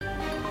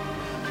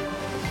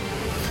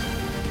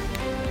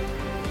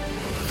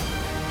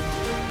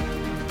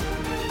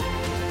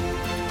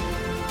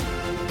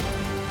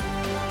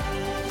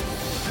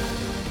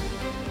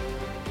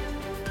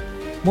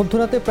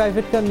মধ্যরাতে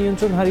private car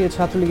নিয়ন্ত্রণ হারিয়ে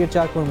ছাত্রলীগের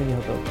 4 কর্মী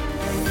নিহত।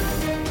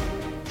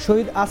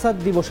 শহীদ আসাদ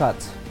দিবস আজ।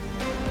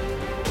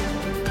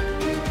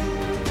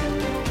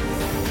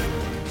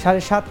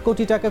 7.5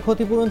 কোটি টাকা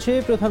ক্ষতিপূরণ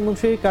চেয়ে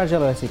প্রধানমন্ত্রীর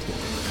কার্যালয়ে চিঠি।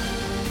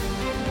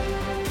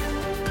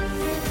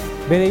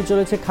 বেড়েই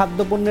চলেছে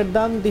খাদ্যপণ্যের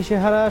দাম,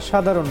 দিশেহারা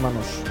সাধারণ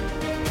মানুষ।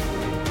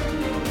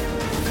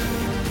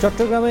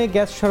 চট্টগ্রামে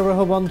গ্যাস সরবরাহ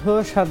বন্ধ,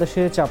 সারা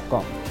দেশে চাপ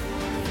কম।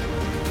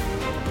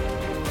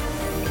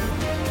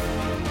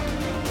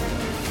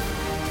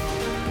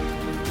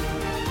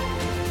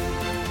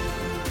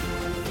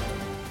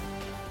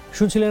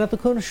 শুনছিলেন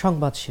এতক্ষণ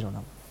সংবাদ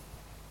শিরোনাম।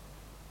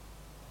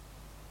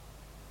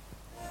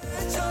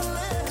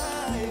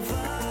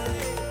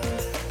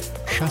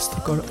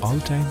 স্বাস্থ্যকর অল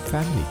টাইম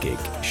ফ্যামিলি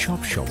কেক, সব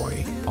সময়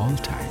অল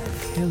টাইম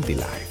হেলদি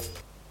লাইফ।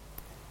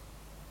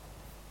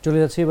 চলে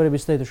যাচ্ছে এবারে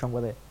বিস্তারিত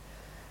সংবাদে।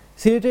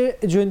 সিলেটের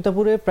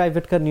জৈন্তাপুরে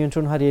প্রাইভেট কার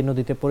নিয়ন্ত্রণ হারিয়ে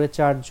নদীতে পড়ে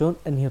 4 জন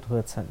নিহত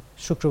হয়েছেন।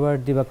 শুক্রবার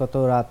দিবাগত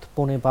রাত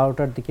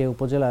 11:15টার দিকে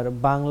উপজেলার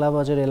বাংলা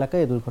বাজার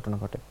এলাকায় দুর্ঘটনা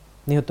ঘটে।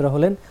 নিহতরা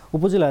হলেন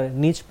উপজেলার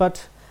নিজপাট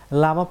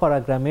লামাপাড়া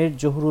গ্রামের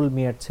জহুরুল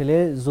মিয়ার ছেলে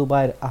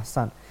জুবায়ের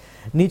আহসান,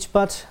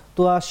 নিজপাট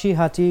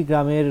তোয়াশিহাটি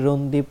গ্রামের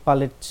রন্দীপ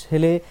পালের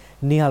ছেলে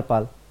নিহাল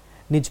পাল,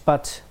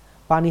 নিজপাট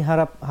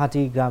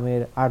পানিহারাহাটি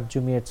গ্রামের আরজু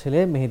মিয়ার ছেলে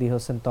মেহেদি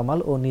হোসেন তমাল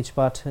ও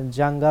নিজপাট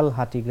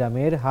জাঙ্গালহাটি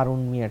গ্রামের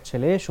হারুন মিয়ার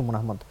ছেলে সুমন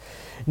আহমদ।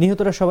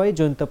 নিহতরা সবাই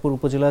জৈন্তাপুর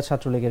উপজেলা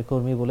ছাত্রলীগের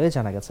কর্মী বলে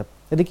জানা গেছে।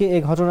 এদিকে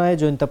এই ঘটনায়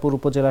জৈন্তাপুর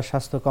উপজেলা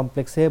স্বাস্থ্য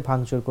কমপ্লেক্সে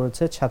ভাঙচুর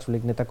করেছে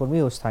ছাত্রলীগ নেতাকর্মী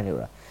ও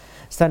স্থানীয়রা।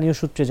 স্থানীয়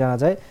সূত্রে জানা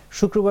যায়,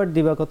 শুক্রবার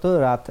দিবাগত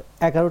রাত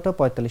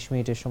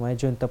 11:45 সময়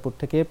জৈন্তাপুর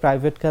থেকে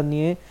প্রাইভেট কার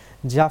নিয়ে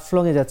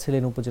জাফলংয়ে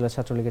যাচ্ছিলেন উপজেলা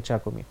ছাত্রলীগের 4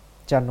 কর্মী।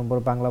 4 নম্বর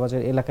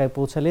বাংলাবাজার এলাকায়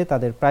পৌঁছালে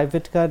তাদের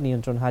প্রাইভেট কার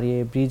নিয়ন্ত্রণ হারিয়ে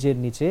ব্রিজের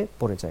নিচে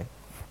পড়ে যায়।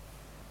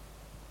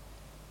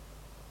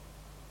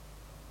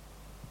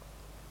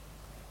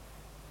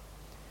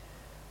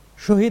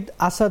 শহীদ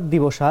আসাদ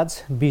দিবস আজ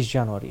 20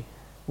 জানুয়ারি।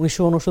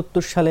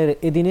 1969 সালের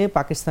এদিনে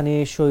পাকিস্তানি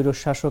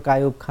স্বৈরশাসক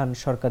আইয়ুব খান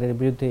সরকারের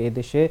বিরুদ্ধে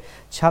এদেশে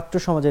ছাত্র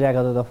সমাজের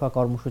 11 দফা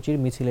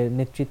কর্মসূচির মিছিলের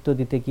নেতৃত্ব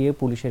দিতে গিয়ে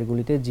পুলিশের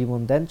গুলিতে জীবন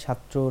দেন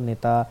ছাত্র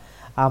নেতা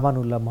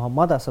আমানুল্লাহ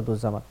মোহাম্মদ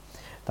আসাদুজ্জামান।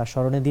 তার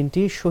স্মরণে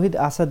দিনটি শহীদ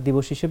আসাদ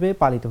দিবস হিসেবে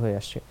পালিত হয়ে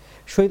আসছে।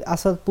 শহীদ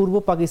আসাদ পূর্ব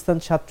পাকিস্তান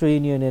ছাত্র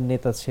ইউনিয়নের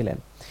নেতা ছিলেন।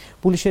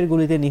 পুলিশের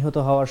গুলিতে নিহত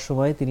হওয়ার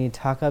সময় তিনি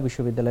ঢাকা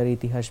বিশ্ববিদ্যালয়ের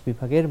ইতিহাস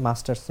বিভাগের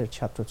মাস্টার্সের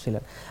ছাত্র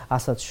ছিলেন।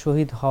 আসাদ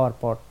শহীদ হওয়ার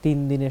পর 3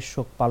 দিনের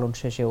শোক পালন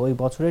শেষে ওই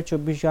বছরের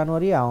 24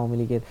 জানুয়ারি আওয়ামী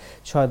লীগের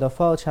 6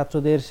 দফা ও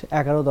ছাত্রদের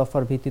 11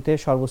 দফার ভিত্তিতে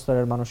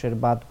সর্বস্তরের মানুষের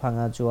বাঁধ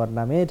ভাঙা জোয়ার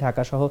নামে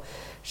ঢাকাসহ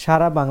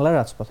সারা বাংলার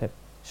রাজপথে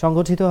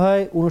সংগঠিত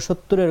হয়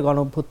 69-এর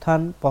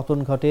গণঅভ্যুত্থান। পতন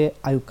ঘটে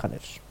আইয়ুব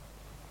খানের।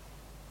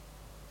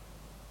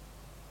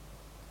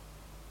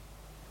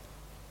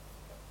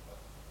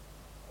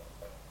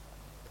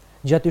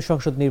 জাতীয়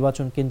সংসদ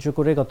নির্বাচন কেন্দ্র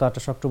করে গত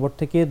 28 অক্টোবর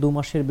থেকে 2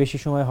 মাসের বেশি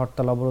সময়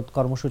হরতাল অবরোধ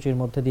কর্মসূচির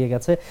মধ্যে দিয়ে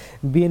গেছে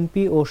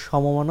বিএনপি ও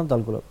সমমনা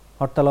দলগুলো।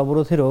 হরতাল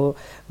অবরোধেরও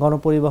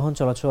গণপরিবহন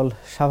চলাচল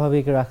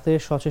স্বাভাবিক রাখতে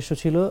সচেষ্ট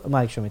ছিল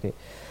মালিক সমিতি।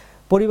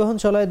 পরিবহন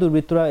চলায়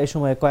দুর্বৃত্তরা এ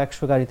সময়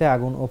কয়েকশো গাড়িতে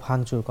আগুন ও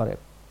ভাঙচুর করে।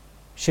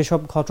 সেসব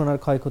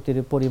ঘটনার ক্ষয়ক্ষতির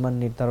পরিমাণ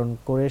নির্ধারণ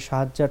করে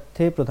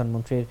সাহায্যার্থে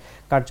প্রধানমন্ত্রীর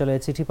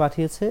কার্যালয়ে চিঠি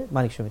পাঠিয়েছে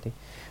মালিক সমিতি।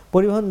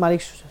 পরিবহন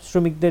মালিক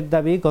শ্রমিকদের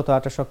দাবি, গত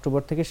 28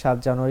 অক্টোবর থেকে 7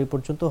 জানুয়ারি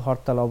পর্যন্ত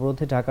হরতাল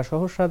অবরোধে ঢাকা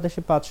সহ সারা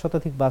দেশে 5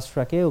 শতাধিক বাস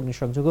ট্রাকে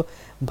অগ্নিসংযোগ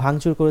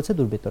ভাঙচুর করেছে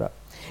দুর্বৃত্তরা।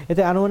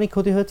 এতে আনুমানিক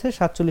ক্ষতি হয়েছে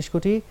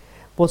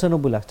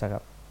 47,95,00,000 টাকা।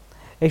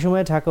 এই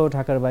সময় ঢাকা ও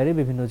ঢাকার বাইরে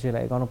বিভিন্ন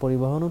জেলায়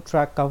গণপরিবহন ও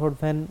ট্রাক কাভার্ড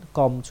ভ্যান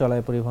কম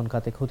চলায় পরিবহন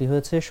খাতে ক্ষতি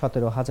হয়েছে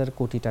 17,000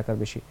 কোটি টাকার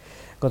বেশি।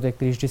 গত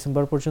 31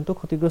 ডিসেম্বর পর্যন্ত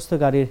ক্ষতিগ্রস্ত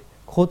গাড়ির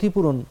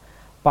ক্ষতিপূরণ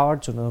পাওয়ার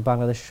জন্য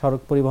বাংলাদেশ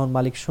সড়ক পরিবহন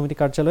মালিক সমিতি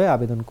কার্যালয়ে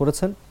আবেদন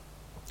করেছেন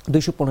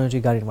 215টি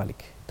গাড়ির মালিক।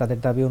 তাদের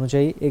দাবি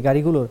অনুযায়ী এই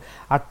গাড়িগুলোর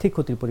আর্থিক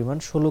ক্ষতির পরিমাণ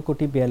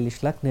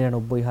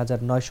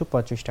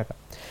 16,42,99,935 টাকা।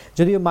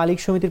 যদিও মালিক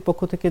সমিতির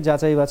পক্ষ থেকে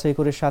যাচাই বাছাই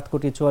করে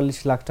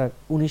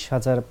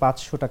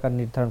 7,44,19,500 টাকা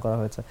নির্ধারণ করা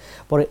হয়েছে।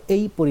 পরে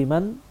এই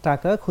পরিমাণ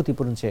টাকা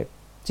ক্ষতিপূরণ চেয়ে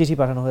চিঠি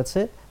পাঠানো হয়েছে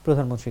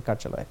প্রধানমন্ত্রীর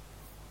কার্যালয়ে।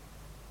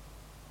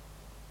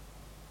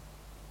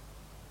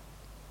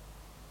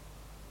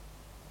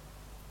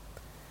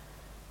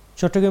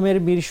 চট্টগ্রামের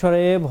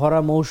বীরসরাইয়ে ভরা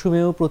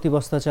মৌসুমেও প্রতি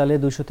বস্তা চালে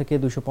 200 থেকে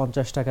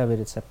 250 টাকা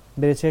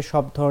বেড়েছে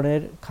সব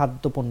ধরনের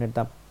খাদ্যপণ্যের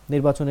দাম।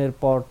 নির্বাচনের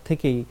পর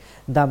থেকেই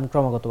দাম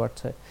ক্রমাগত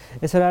বাড়ছে।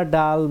 এছাড়া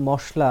ডাল,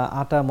 মশলা,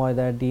 আটা,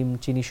 ময়দা, ডিম,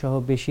 চিনি সহ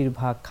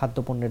বেশিরভাগ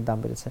খাদ্যপণ্যের দাম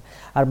বেড়েছে।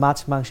 আর মাছ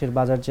মাংসের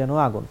বাজার যেন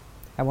আগুন।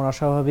 এমন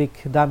অস্বাভাবিক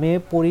দামে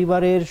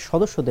পরিবারের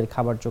সদস্যদের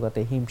খাবার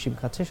জোগাতে হিমশিম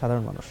খাচ্ছে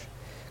সাধারণ মানুষ।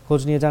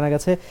 খোঁজ নিয়ে জানা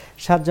গেছে,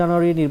 7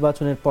 জানুয়ারি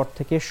নির্বাচনের পর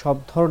থেকে সব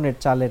ধরনের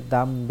চালের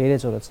দাম বেড়ে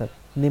চলেছে।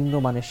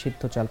 নিম্নমানের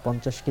সিদ্ধ চাল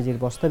 50 কেজির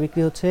বস্তা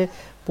বিক্রি হচ্ছে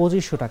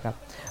 2500 টাকা,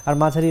 আর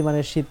মাঝারি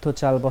মানের সিদ্ধ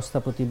চাল বস্তা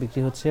প্রতি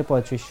বিক্রি হচ্ছে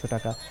 3500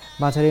 টাকা।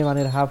 মাঝারি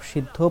মানের হাফ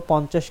সিদ্ধ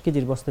 50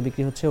 কেজির বস্তা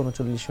বিক্রি হচ্ছে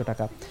 3900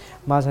 টাকা।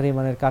 মাঝারি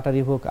মানের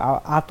কাটারি ভোগ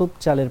আতপ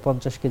চালের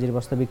 50 কেজির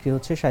বস্তা বিক্রি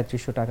হচ্ছে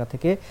 3700 টাকা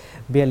থেকে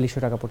 4200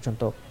 টাকা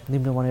পর্যন্ত।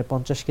 নিম্নমানের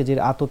 50 কেজির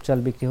আতপ চাল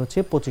বিক্রি হচ্ছে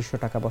 2500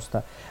 টাকা বস্তা।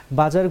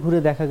 বাজার ঘুরে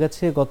দেখা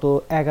গেছে, গত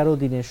 11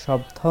 দিনে সব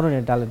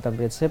ধরনের ডালের দাম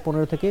বেড়েছে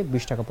 15 থেকে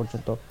 20 টাকা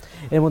পর্যন্ত।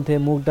 এর মধ্যে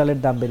মুগ ডালের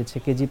দাম বেড়েছে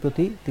কেজি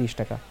প্রতি 30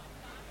 টাকা।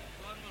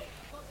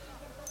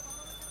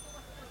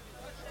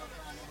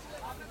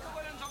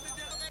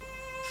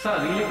 স্যার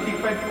ইলেকট্রিক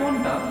পাইপ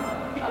কোনটা?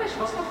 আরে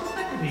সস্তা সস্তা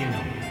একটা নিয়ে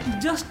নাও।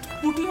 জাস্ট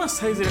পুঁটি মাছ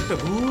সাইজের একটা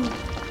ভুল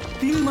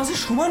 3 মাসে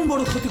সমান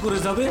বড় ক্ষতি করে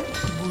যাবে,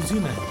 বুঝি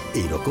নাই।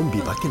 এইরকম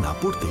বিপাকে না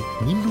পড়তে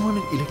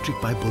নিম্নমানের ইলেকট্রিক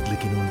পাইপ বদলে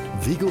কিনুন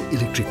Vigo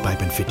electric pipe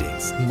and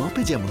fittings.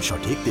 মাপে যেমন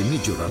সঠিক তেমনি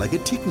জোড়া লাগে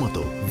ঠিক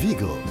মতো।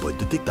 ভিগো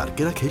বৈদ্যুতিক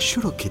তারকে রাখে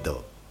সুরক্ষিত।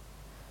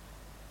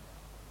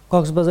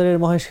 কক্সবাজারের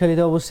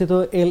মহেশখালীতে অবস্থিত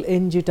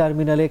এলএনজি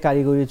টার্মিনালে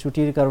কারিগরি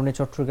ত্রুটির কারণে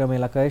চট্টগ্রাম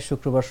এলাকায়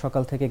শুক্রবার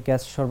সকাল থেকে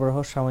গ্যাস সরবরাহ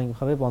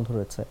সাময়িকভাবে বন্ধ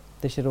রয়েছে।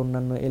 দেশের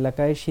অন্যান্য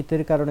এলাকায়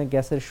শীতের কারণে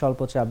গ্যাসের স্বল্প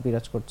চাপ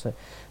বিরাজ করছে।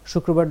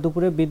 শুক্রবার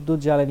দুপুরে বিদ্যুৎ,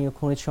 জ্বালানি ও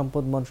খনিজ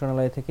সম্পদ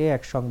মন্ত্রণালয় থেকে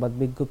এক সংবাদ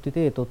বিজ্ঞপ্তিতে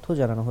এ তথ্য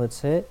জানানো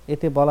হয়েছে।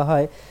 এতে বলা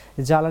হয়,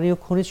 জ্বালানি ও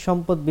খনিজ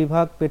সম্পদ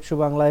বিভাগ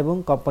পেট্রোবাংলা এবং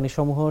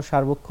কোম্পানিসমূহ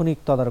সার্বক্ষণিক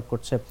তদারক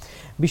করছে।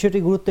 বিষয়টি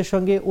গুরুত্বের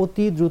সঙ্গে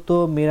অতি দ্রুত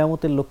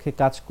মেরামতের লক্ষ্যে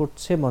কাজ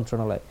করছে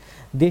মন্ত্রণালয়।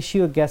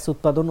 দেশীয় গ্যাস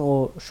উৎপাদন ও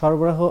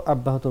সরবরাহ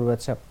অব্যাহত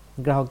রয়েছে।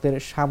 গ্রাহকদের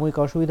সাময়িক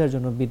অসুবিধার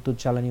জন্য বিদ্যুৎ,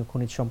 জ্বালানি ও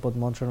খনিজ সম্পদ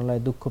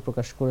মন্ত্রণালয় দুঃখ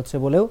প্রকাশ করেছে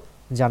বলেও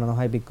জানানো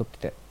হয়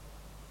বিজ্ঞপ্তিতে।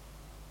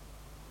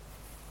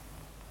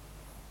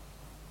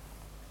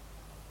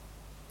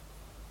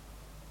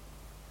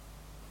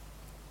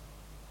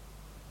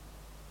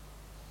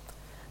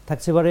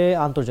 থাকছে এবারে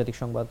আন্তর্জাতিক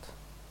সংবাদ।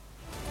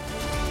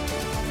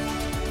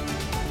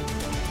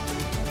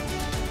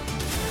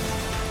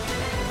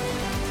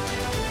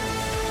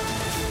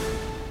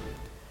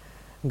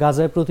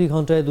 গাজায় প্রতি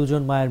ঘন্টায় 2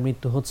 জন মায়ের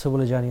মৃত্যু হচ্ছে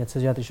বলে জানিয়েছে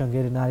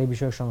জাতিসংঘের নারী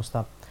বিষয়ক সংস্থা।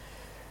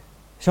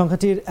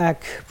 সংস্থাটির এক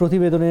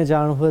প্রতিবেদনে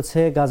জানানো হয়েছে,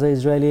 গাজা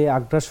ইসরায়েলি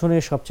আগ্রাসনে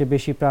সবচেয়ে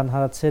বেশি প্রাণ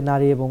হারাচ্ছে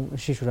নারী এবং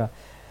শিশুরা।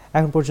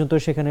 এখন পর্যন্ত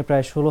সেখানে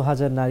প্রায়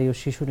 16,000 নারী ও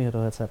শিশু নিহত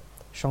হয়েছে।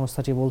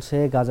 সংস্থাটি বলছে,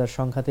 গাজার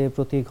সংঘাতে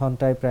প্রতি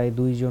ঘন্টায় প্রায়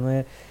 2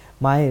 জনের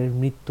মায়ের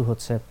মৃত্যু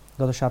হচ্ছে।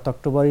 গত 7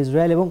 অক্টোবর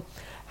ইসরায়েল এবং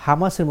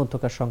হামাসের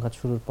মধ্যকার সংঘাত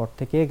শুরুর পর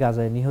থেকে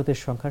গাজায় নিহতের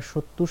সংখ্যা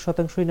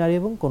 70% নারী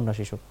এবং কন্যা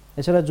শিশু।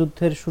 এছাড়া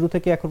যুদ্ধের শুরু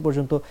থেকে এখন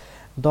পর্যন্ত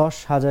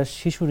 10,000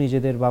 শিশু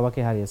নিজেদের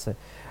বাবাকে হারিয়েছে।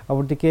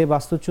 অপরদিকে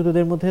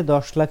বাস্তুচ্যুতদের মধ্যে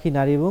 10 লাখই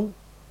নারী এবং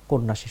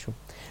কন্যা শিশু।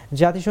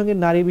 জাতিসংঘের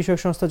নারী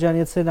বিষয়ক সংস্থা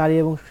জানিয়েছে, নারী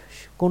এবং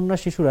কন্যা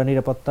শিশুরা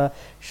নিরাপত্তা,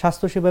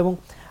 স্বাস্থ্যসেবা এবং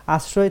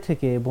আশ্রয়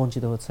থেকে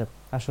বঞ্চিত হচ্ছে।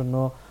 আসন্ন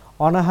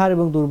অনাহার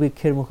এবং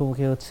দুর্ভিক্ষের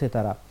মুখোমুখি হচ্ছে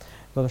তারা।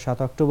 গত 7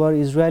 অক্টোবর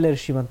ইসরায়েলের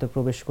সীমান্তে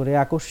প্রবেশ করে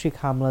আকস্মিক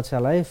হামলা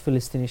চালায়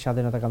ফিলিস্তিনি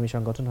স্বাধীনতাকামী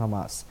সংগঠন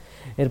হামাস।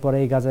 এরপরে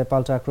এই গাজায়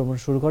পাল্টা আক্রমণ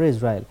শুরু করে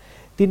ইসরায়েল।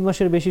 3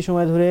 মাসের বেশি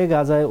সময় ধরে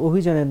গাজায়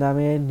অভিযানের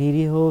নামে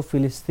নিরীহ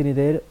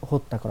ফিলিস্তিনিদের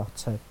হত্যা করা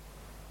হচ্ছে।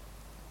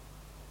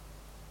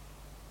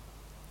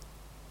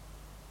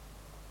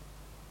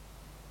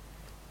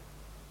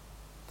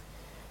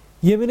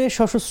 ইয়েমেনের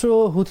সশস্ত্র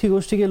হুথি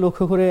গোষ্ঠীকে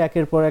লক্ষ্য করে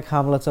একের পর এক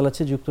হামলা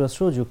চালাচ্ছে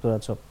যুক্তরাষ্ট্র ও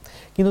যুক্তরাজ্য।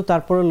 কিন্তু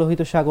তারপরে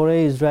লোহিত সাগরে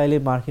ইসরায়েলি,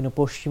 মার্কিন ও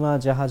পশ্চিমা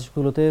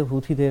জাহাজগুলোতে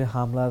হুথিদের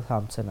হামলা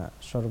থামছে না।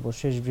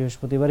 সর্বশেষ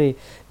বৃহস্পতিবারই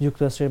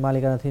যুক্তরাষ্ট্রের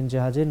মালিকানাধীন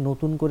জাহাজে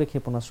নতুন করে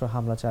ক্ষেপণাস্ত্র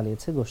হামলা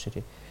চালিয়েছে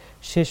গোষ্ঠীটি।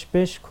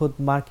 শেষমেশ খোদ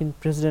মার্কিন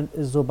প্রেসিডেন্ট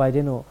জো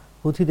বাইডেনও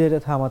হুথিদের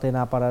থামাতে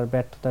না পারার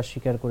ব্যর্থতা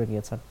স্বীকার করে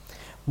নিয়েছেন।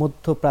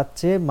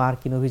 মধ্যপ্রাচ্যে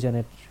মার্কিন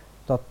অভিযানের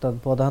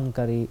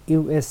তত্ত্বাবধানকারী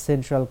ইউএস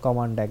সেন্ট্রাল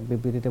কমান্ড এক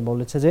বিবৃতিতে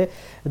বলেছে যে,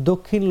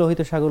 দক্ষিণ লোহিত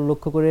সাগর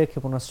লক্ষ্য করে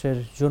ক্ষেপণাস্ত্রের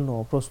জন্য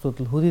প্রস্তুত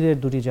হুথিদের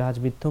 2টি জাহাজ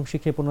বিধ্বংসী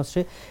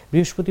ক্ষেপণাস্ত্রে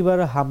বৃহস্পতিবার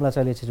হামলা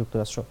চালিয়েছে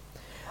যুক্তরাষ্ট্র।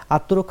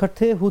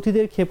 আত্মরক্ষার্থে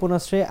হুথিদের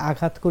ক্ষেপণাস্ত্রে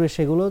আঘাত করে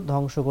সেগুলো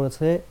ধ্বংস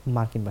করেছে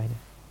মার্কিন বাহিনী।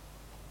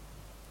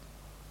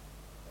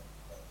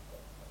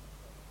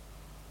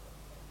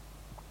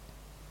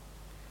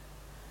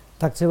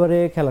 থাকছে এবারে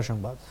খেলা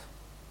সংবাদ।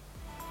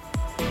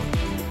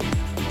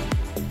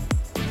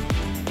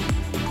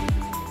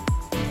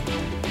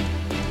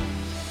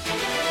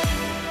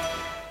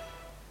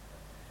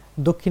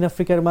 দক্ষিণ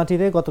আফ্রিকার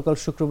মাটিতে গতকাল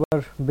শুক্রবার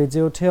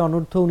বেজে ওঠে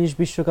অনূর্ধ্ব-19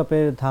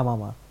 বিশ্বকাপের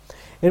ধামামা।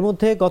 এর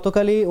মধ্যে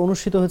গতকালই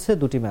অনুষ্ঠিত হয়েছে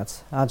 2টি ম্যাচ।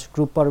 আজ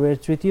গ্রুপ পর্বের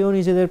তৃতীয়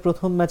নিজেদের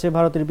প্রথম ম্যাচে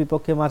ভারতের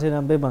বিপক্ষে মাঠে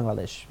নামবে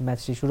বাংলাদেশ।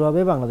 ম্যাচটি শুরু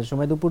হবে বাংলাদেশ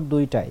সময় দুপুর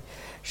 2টায়।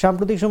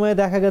 সাম্প্রতিক সময়ে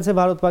দেখা গেছে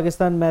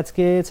ভারত-পাকিস্তান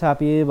ম্যাচকে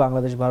ছাপিয়ে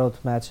বাংলাদেশ-ভারত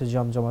ম্যাচ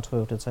জমজমাট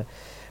হয়ে উঠেছে।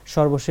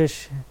 সর্বশেষ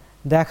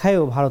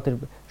দেখায়ও ভারতের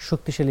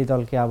শক্তিশালী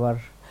দলকে আবার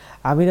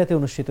আমিরাতে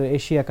অনুষ্ঠিত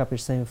এশিয়া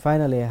কাপের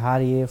সেমিফাইনালে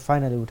হারিয়ে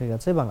ফাইনালে উঠে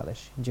গেছে বাংলাদেশ,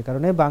 যে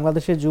কারণে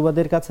বাংলাদেশের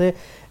যুবাদের কাছে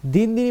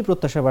দিন দিনই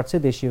প্রত্যাশা বাড়ছে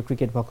দেশীয়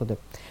ক্রিকেট ভক্তদের।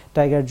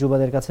 টাইগার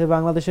যুবাদের কাছে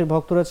বাংলাদেশের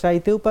ভক্তরা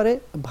চাইতেও পারে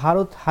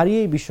ভারত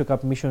হারিয়েই বিশ্বকাপ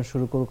মিশন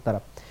শুরু করুক তারা,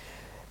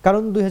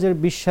 কারণ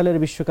 2020 সালের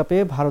বিশ্বকাপে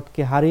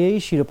ভারতকে হারিয়েই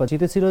শিরোপা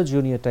জিতেছিল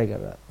জুনিয়র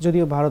টাইগাররা।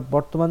 যদিও ভারত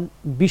বর্তমান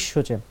বিশ্ব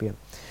চ্যাম্পিয়ন,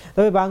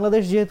 তবে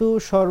বাংলাদেশ যেহেতু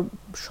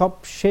সব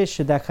শেষ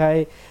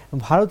দেখায়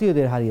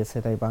ভারতীয়দের হারিয়েছে,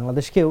 তাই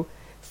বাংলাদেশকেও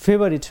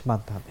ফেভারিট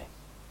মানতে হবে।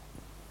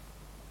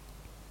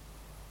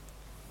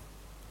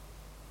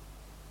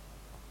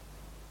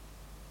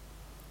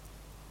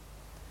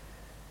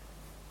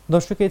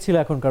 দর্শক, এই ছিল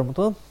এখনকার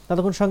মতো।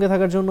 ততক্ষণ সঙ্গে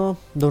থাকার জন্য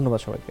ধন্যবাদ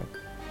সবাইকে।